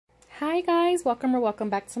Hi guys, welcome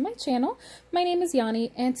back to my channel. My name is Yani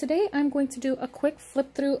and today I'm going to do a quick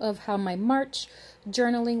flip through of how my March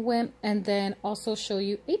journaling went and then also show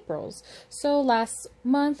you April's. So last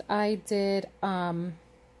month I did Bridgerton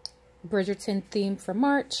theme for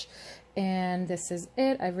March and this is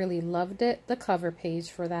it. I really loved it, the cover page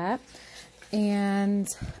for that. And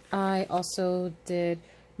I also did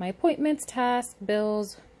my appointments, tasks,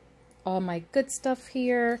 bills, all my good stuff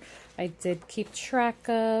here. I did keep track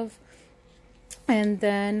of. And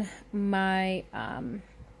then my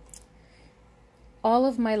all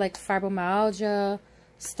of my like fibromyalgia,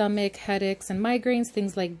 stomach, headaches, and migraines,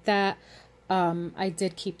 things like that, I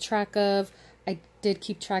did keep track of. I did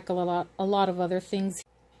keep track of a lot of other things.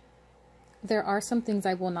 There are some things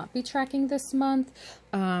I will not be tracking this month,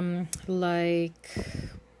 like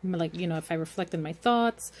you know, if I reflect on my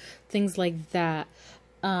thoughts, things like that.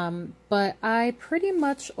 But I pretty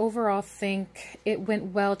much overall think it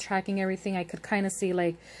went well, tracking everything. I could kind of see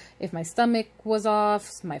like if my stomach was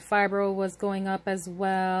off, my fibro was going up as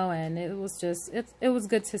well, and it was just it was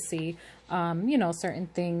good to see you know, certain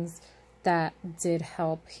things that did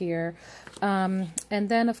help here. And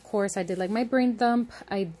then of course I did like my brain dump.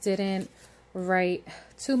 I didn't write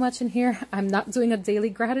too much in here. I'm not doing a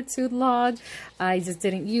daily gratitude log. I just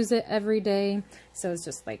didn't use it every day, so it's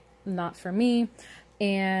just like not for me.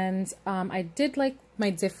 And I did like my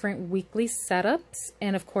different weekly setups.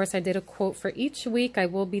 And of course I did a quote for each week. I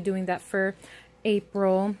will be doing that for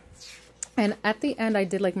April. And at the end I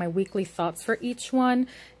did like my weekly thoughts for each one,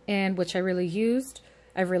 and which I really used.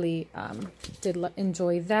 I really did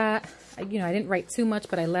enjoy that. You know, I didn't write too much,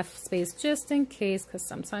 but I left space just in case, because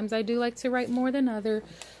sometimes I do like to write more than other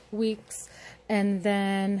weeks. And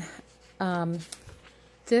then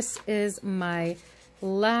this is my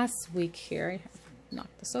last week here. Knock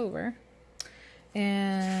this over,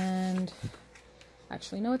 and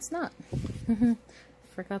actually no, it's not.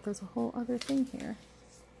 Forgot there's a whole other thing here.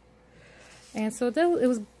 And so it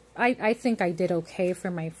was, I think I did okay for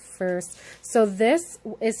my first. So this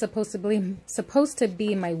is supposed to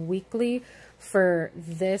be my weekly for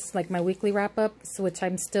this, like my weekly wrap up, so which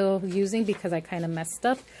I'm still using because I kind of messed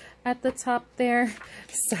up at the top there.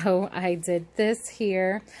 So I did this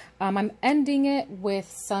here. I'm ending it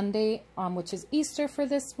with Sunday, which is Easter for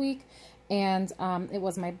this week, and it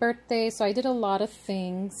was my birthday, so I did a lot of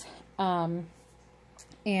things, and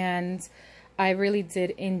I really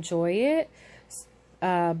did enjoy it.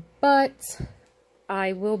 But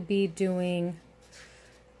I will be doing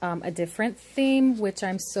a different theme, which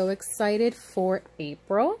I'm so excited for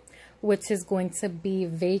April, which is going to be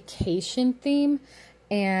vacation theme.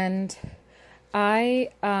 And I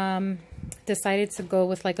decided to go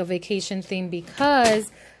with like a vacation theme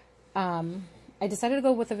because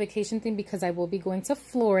I will be going to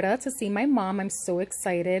Florida to see my mom. I'm so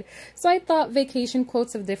excited. So I thought vacation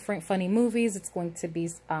quotes of different funny movies. It's going to be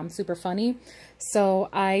super funny. So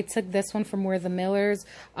I took this one from Where the Millers,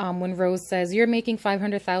 when Rose says, "You're making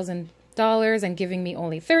 $500,000 and giving me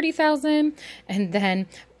only $30,000." And then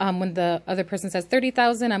when the other person says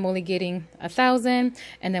 $30,000, I'm only getting $1,000.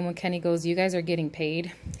 And then when Kenny goes, "You guys are getting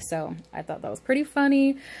paid." So I thought that was pretty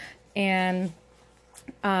funny. And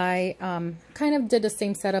I kind of did the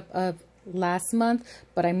same setup of last month,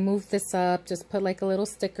 but I moved this up, just put like a little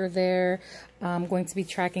sticker there. I'm going to be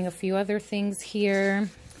tracking a few other things here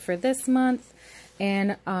for this month.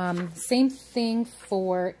 And same thing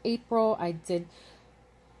for April. I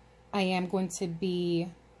am going to be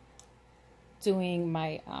doing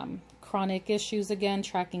my chronic issues again,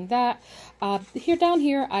 tracking that. Down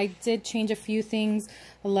here, I did change a few things.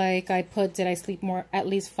 Like I put, did I sleep at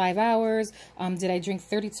least 5 hours? Did I drink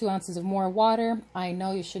 32 ounces of more water? I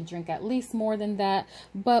know you should drink at least more than that.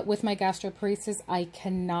 But with my gastroparesis, I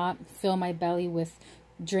cannot fill my belly with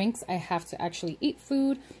drinks. I have to actually eat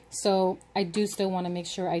food. So I do still want to make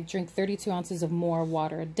sure I drink 32 ounces of more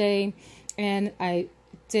water a day. And I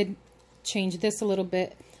did change this a little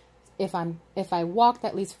bit. If I walked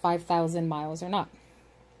at least 5,000 miles or not.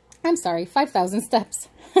 I'm sorry, 5,000 steps.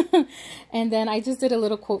 And then I just did a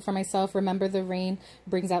little quote for myself. Remember, the rain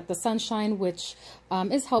brings out the sunshine, which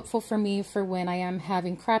is helpful for me for when I am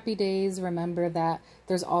having crappy days. Remember that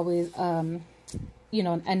there's always, you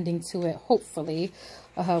know, an ending to it, hopefully.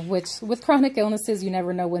 Which with chronic illnesses, you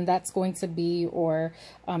never know when that's going to be, or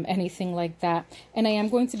anything like that. And I am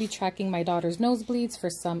going to be tracking my daughter's nosebleeds.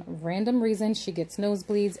 For some random reason, she gets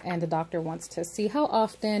nosebleeds and the doctor wants to see how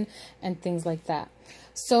often and things like that.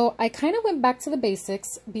 So I kind of went back to the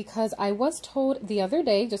basics because I was told the other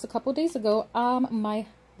day, just a couple days ago, my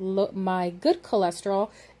good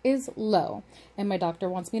cholesterol is low and my doctor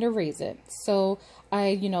wants me to raise it. So I,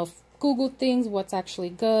 you know, Googled things, what's actually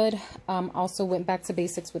good. Also went back to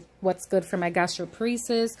basics with what's good for my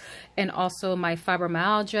gastroparesis and also my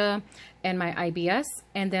fibromyalgia and my IBS.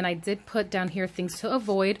 And then I did put down here things to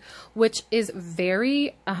avoid, which is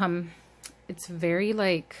very, it's very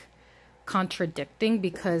like contradicting,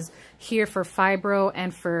 because here for fibro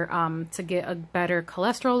and for to get a better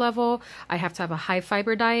cholesterol level, I have to have a high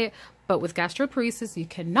fiber diet. But with gastroparesis, you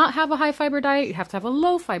cannot have a high fiber diet. You have to have a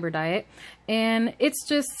low fiber diet. And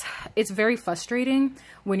it's very frustrating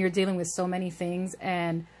when you're dealing with so many things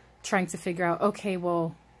and trying to figure out, okay,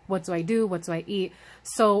 well, what do I do? What do I eat?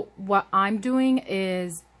 So what I'm doing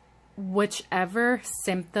is whichever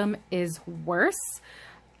symptom is worse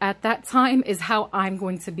at that time is how I'm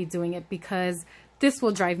going to be doing it, because this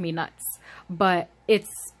will drive me nuts. But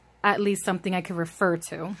it's at least something I can refer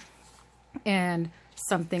to. And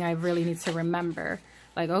something I really need to remember,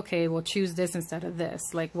 like, okay, well, choose this instead of this,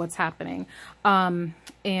 like what's happening.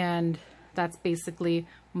 And that's basically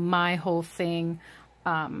my whole thing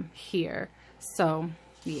here. So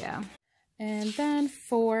yeah. And then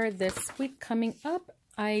for this week coming up,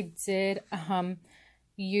 I did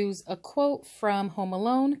use a quote from Home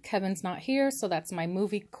Alone. Kevin's not here, so that's my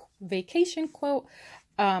movie vacation quote,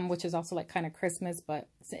 which is also like kind of Christmas, but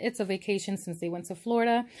it's a vacation since they went to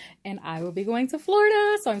Florida, and I will be going to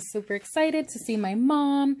Florida. So I'm super excited to see my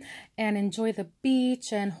mom and enjoy the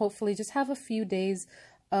beach and hopefully just have a few days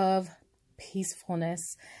of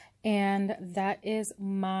peacefulness. And that is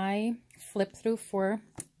my flip through for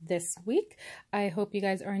this week. I hope you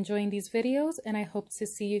guys are enjoying these videos, and I hope to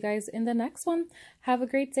see you guys in the next one. Have a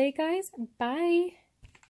great day, guys. Bye.